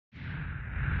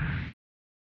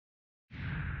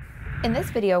In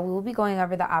this video, we will be going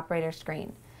over the operator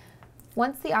screen.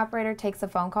 Once the operator takes a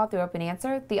phone call through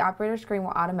OpenAnswer, the operator screen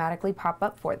will automatically pop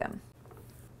up for them.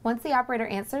 Once the operator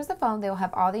answers the phone, they will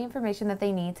have all the information that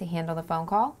they need to handle the phone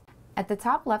call. At the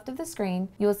top left of the screen,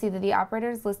 you will see that the operator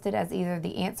is listed as either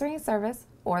the answering service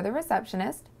or the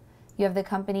receptionist. You have the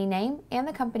company name and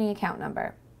the company account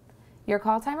number. Your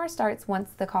call timer starts once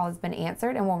the call has been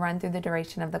answered and will run through the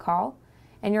duration of the call.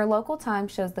 And your local time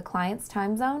shows the client's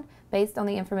time zone based on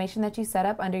the information that you set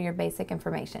up under your basic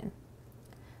information.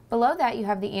 Below that, you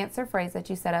have the answer phrase that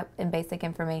you set up in basic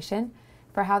information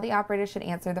for how the operator should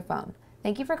answer the phone.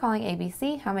 Thank you for calling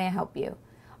ABC. How may I help you?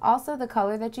 Also, the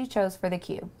color that you chose for the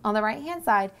queue. On the right-hand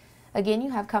side, again,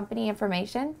 you have company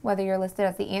information, whether you're listed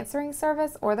as the answering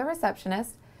service or the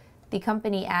receptionist, the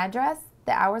company address,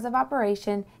 the hours of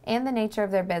operation, and the nature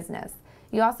of their business.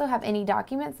 You also have any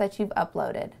documents that you've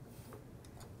uploaded.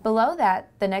 Below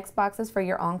that, the next box is for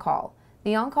your on-call.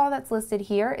 The on-call that's listed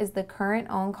here is the current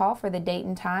on-call for the date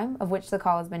and time of which the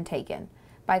call has been taken.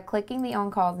 By clicking the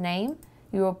on-call's name,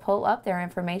 you will pull up their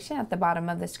information at the bottom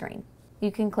of the screen.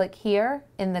 You can click here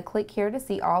in the Click Here to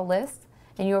see all lists,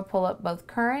 and you will pull up both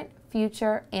current,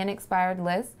 future, and expired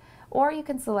lists, or you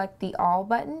can select the All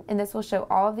button, and this will show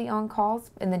all of the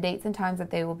on-calls and the dates and times that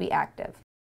they will be active.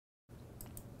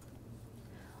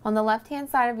 On the left-hand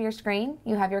side of your screen,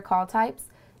 you have your call types.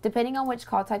 Depending on which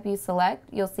call type you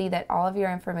select, you'll see that all of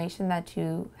your information that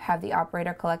you have the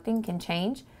operator collecting can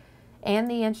change, and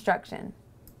the instruction.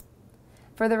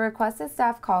 For the requested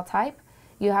staff call type,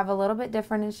 you have a little bit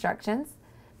different instructions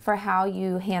for how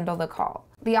you handle the call.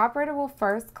 The operator will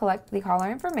first collect the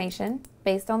caller information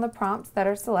based on the prompts that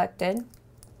are selected.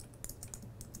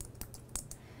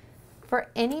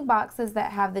 For any boxes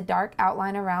that have the dark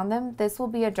outline around them, this will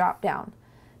be a drop-down.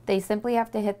 They simply have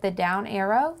to hit the down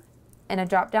arrow and a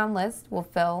drop-down list will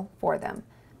fill for them.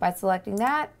 By selecting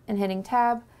that and hitting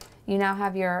tab, you now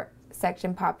have your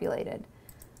section populated.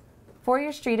 For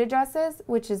your street addresses,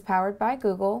 which is powered by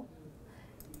Google,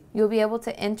 you'll be able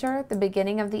to enter the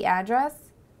beginning of the address,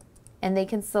 and they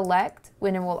can select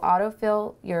when it will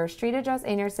autofill your street address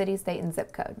and your city, state, and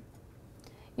zip code.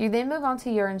 You then move on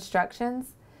to your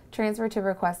instructions, transfer to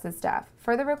requested staff.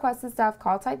 For the requested staff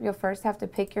call type, you'll first have to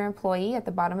pick your employee at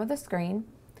the bottom of the screen.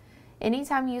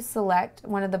 Anytime you select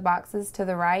one of the boxes to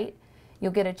the right,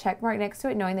 you'll get a check mark next to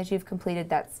it knowing that you've completed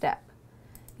that step.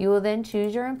 You will then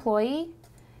choose your employee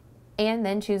and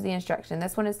then choose the instruction.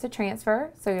 This one is to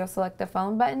transfer, so you'll select the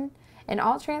phone button, and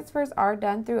all transfers are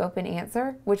done through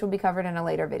OpenAnswer, which will be covered in a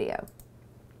later video.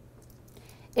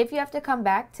 If you have to come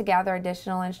back to gather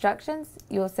additional instructions,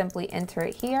 you will simply enter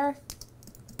it here,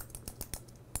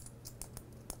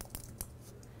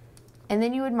 and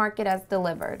then you would mark it as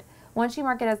delivered. Once you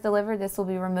mark it as delivered, this will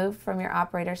be removed from your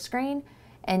operator screen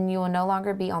and you will no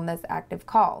longer be on this active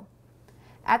call.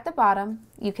 At the bottom,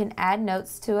 you can add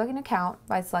notes to an account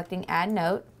by selecting Add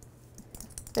Note.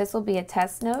 This will be a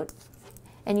test note,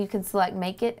 and you can select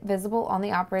Make It Visible on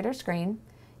the operator screen.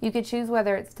 You could choose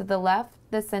whether it's to the left,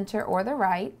 the center, or the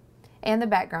right, and the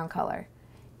background color.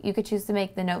 You could choose to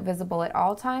make the note visible at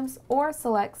all times or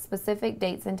select specific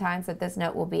dates and times that this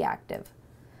note will be active.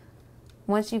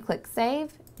 Once you click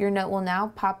Save, your note will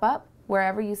now pop up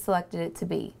wherever you selected it to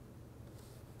be.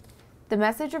 The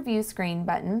Message Review screen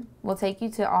button will take you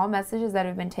to all messages that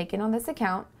have been taken on this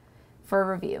account for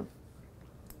a review.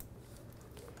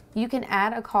 You can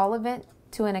add a call event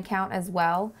to an account as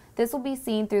well. This will be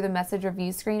seen through the Message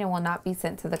Review screen and will not be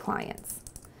sent to the clients.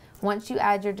 Once you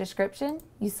add your description,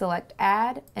 you select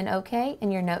Add and OK,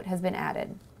 and your note has been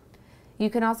added.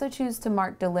 You can also choose to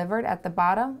mark Delivered at the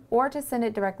bottom or to send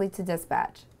it directly to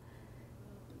dispatch.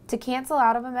 To cancel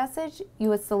out of a message, you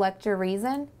would select your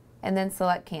reason and then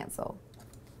select Cancel.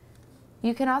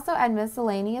 You can also add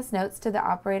miscellaneous notes to the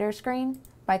operator screen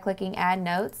by clicking Add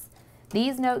Notes.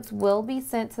 These notes will be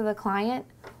sent to the client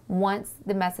once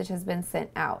the message has been sent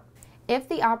out. If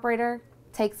the operator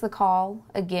takes the call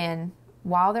again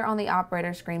while they're on the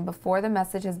operator screen before the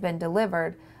message has been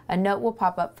delivered, a note will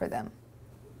pop up for them.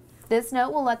 This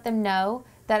note will let them know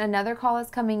that another call is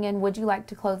coming in. Would you like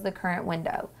to close the current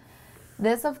window?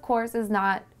 This, of course, is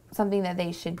not something that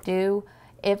they should do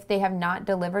if they have not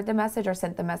delivered the message or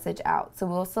sent the message out. So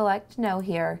we'll select No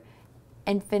here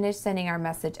and finish sending our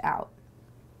message out.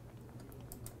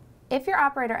 If your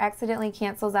operator accidentally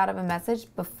cancels out of a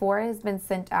message before it has been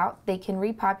sent out, they can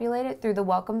repopulate it through the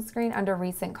welcome screen under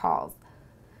Recent Calls.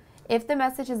 If the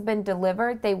message has been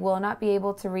delivered, they will not be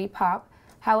able to repop.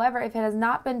 However, if it has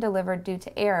not been delivered due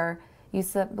to error, you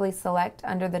simply select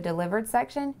under the Delivered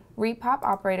section, Repop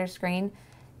Operator Screen,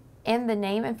 and the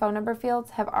name and phone number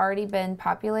fields have already been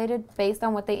populated based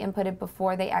on what they inputted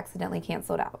before they accidentally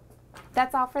canceled out.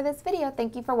 That's all for this video.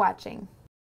 Thank you for watching.